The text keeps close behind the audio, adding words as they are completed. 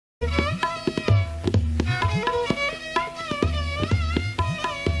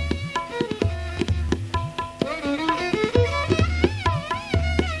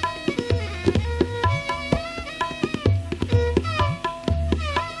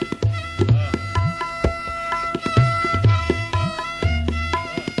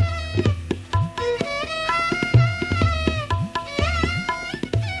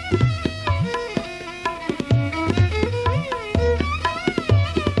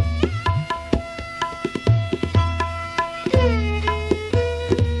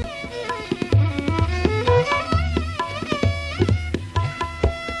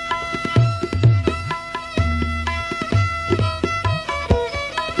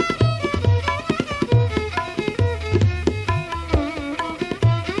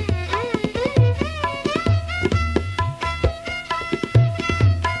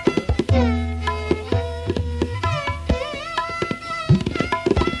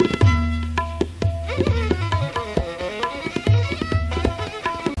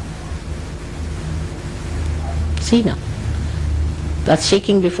See now, that's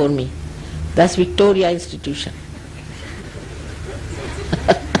shaking before me. That's Victoria Institution.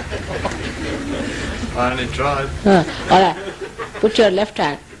 I only tried. All right, put your left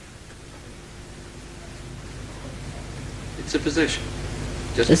hand. It's a position.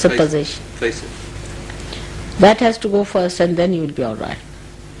 Just It's a position. Face it. That has to go first and then you will be all right.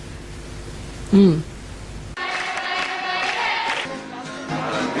 He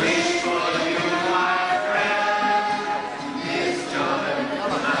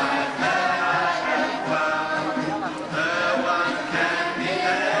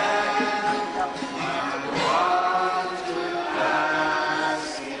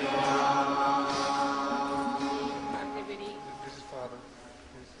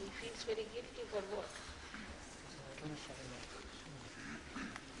feels very guilty for what?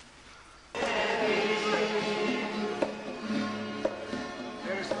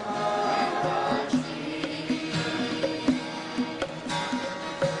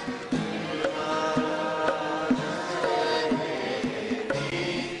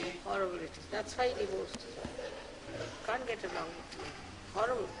 Horrible it is. That's why he divorced. Can't get along with me.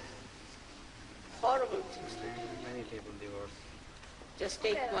 Horrible. Horrible things. Many people divorce. Just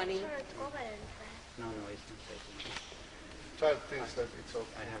take money. No, it's not taking. Child thinks that it's okay.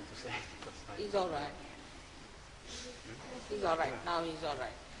 I have to say. He's all right. He's all right. Now he's all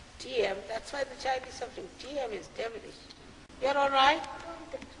right. TM, that's why the child is suffering. TM is devilish. You're all right?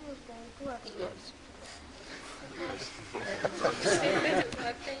 Yes.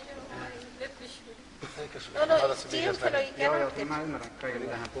 No, TM fellow, you cannot get. Mä ymmärrän kaiken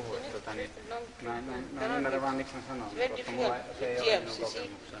mitä hän puhuu. Mä ymmärrän vaan miksi hän sanoo. It's very difficult. TMs, you see,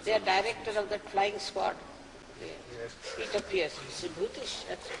 they are director of that flying squad. Peter Pierce. It's brutish.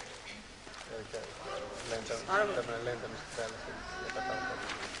 That's it. Tämmöinen lentämistä täällä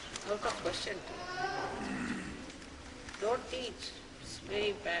epätarkoitus. Out of question. Don't teach. It's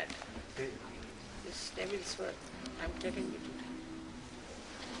very bad. This devil's work. I'm telling you today.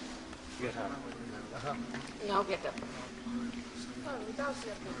 Get up. Now get up.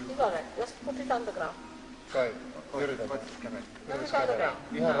 It's all right. Just put it on the ground. Kai, yritän. Put it on the ground.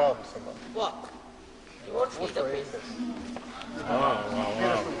 Ihan rauhassa vaan. Walk. You won't feel the pain.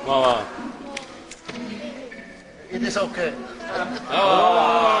 Wow. It is okay.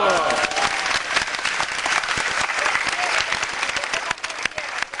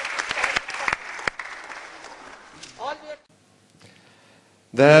 All your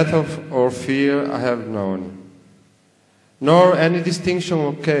Death or fear I have known, nor any distinction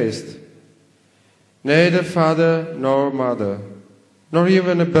or caste, neither father nor mother, nor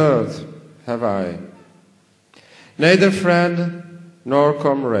even a bird have I, neither friend nor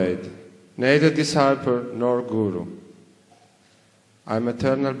comrade, neither disciple nor guru. I'm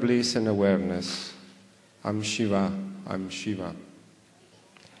eternal bliss and awareness. I'm Shiva, I'm Shiva.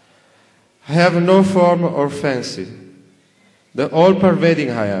 I have no form or fancy. The all-pervading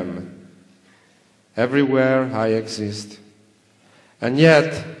I am. Everywhere I exist. And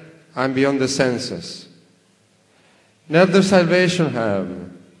yet, I'm beyond the senses. Neither salvation have,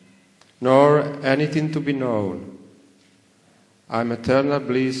 nor anything to be known. I'm eternal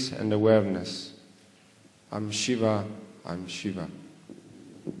bliss and awareness. I'm Shiva, I'm Shiva.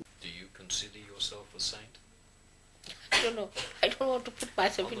 Do you consider yourself a saint? I don't know. I don't want to put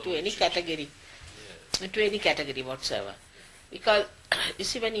myself into any category. Into any category whatsoever. Because, you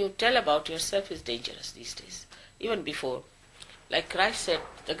see, when you tell about yourself is dangerous these days. Even before. Like Christ said,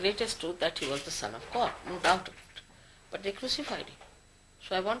 the greatest truth that he was the Son of God. No doubt about it. But they crucified him.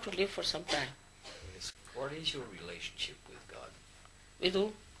 So I want to live for some time. Yes. What is your relationship with God? With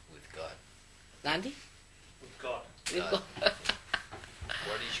who? With God. Gandhi? With God. With God.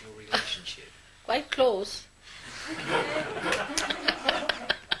 What is your relationship? Quite close.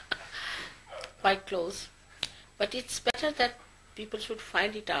 Quite close. But it's better that people should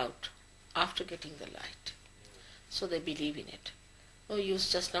find it out after getting the light. So they believe in it. No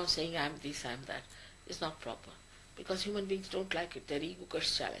use just now saying I'm this, I'm that. It's not proper. Because human beings don't like it. Their ego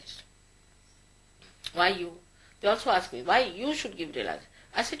gets challenged. Why you? They also ask me, why you should give realization?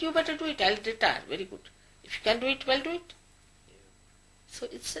 I said, you better do it. I'll retire. Very good. If you can do it, well do it. So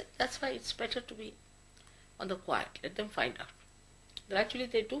that's why it's better to be on the quiet. Let them find out. Gradually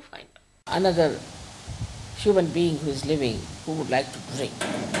they do find out. Another human being who is living, who would like to drink.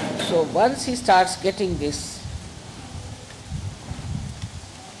 So once he starts getting this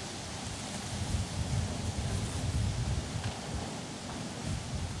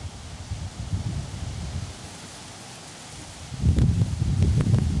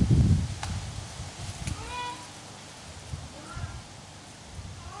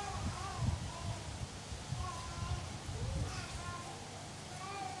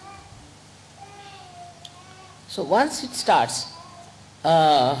So once it starts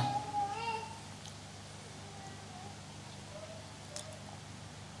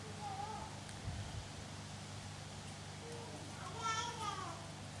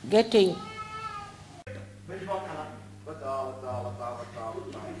getting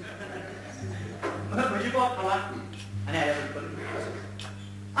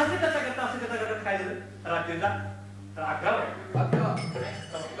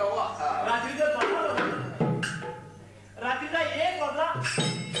रात्रीचा 1 वाजला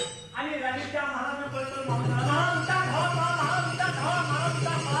आणि राणीच्या महाराजांना कळतं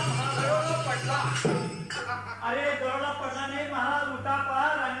पडला. अरे दरोडा पडला नाही, महाराज उठा पहा,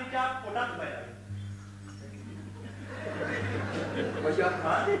 राणीच्या पोटात उभायला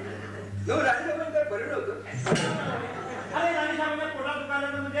अरे राणी साहेबांच्या पोटात दुखायला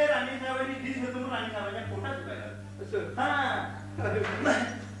म्हणजे राणी साहेबांनी दिस होतो म्हणून राणी साहेबांच्या पोटात दुखायला.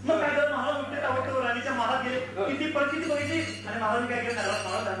 मग काय करत महाराज उठले आवडतो, राणीच्या महाराज गेले, किती परिस्थिती बघितली आणि महाराज काय केलं,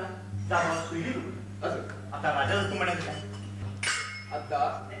 महाराजांना जा मला सुईली आता राजाला तू म्हणायचं काय आता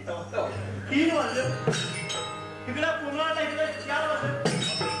 3 वाजले तिकडे पुन्हा इकडे 4 वाजले,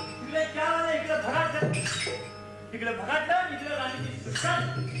 तिकडे 4 वाजले, इकडे भगाटलं, इकडे राणीची सुटका.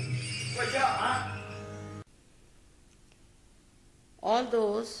 all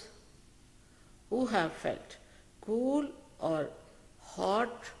those who have felt cool or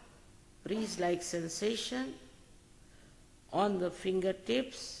hot breeze-like sensation on the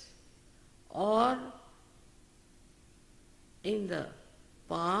fingertips or in the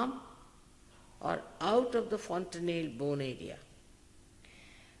palm or out of the fontanelle bone area.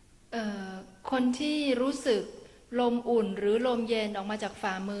 คนที่รู้สึกลมอุ่นหรือลมเย็นออกมาจาก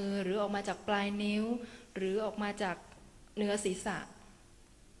ฝ่ามือหรือออกมาจากปลายนิ้วหรือออกมาจากเหนือศีรษะ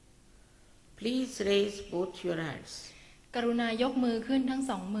Please raise both your hands. กรุณายกมือขึ้นทั้ง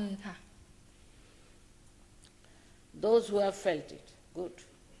 2 มือค่ะ Those who have felt it. Good.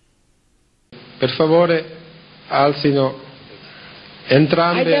 Per favore, alzino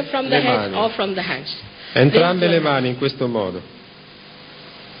entrambe Either from the le head mani. or from the hands. Entrambe Raise le your mani in questo modo.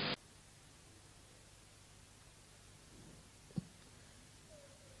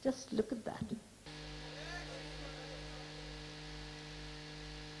 Just look at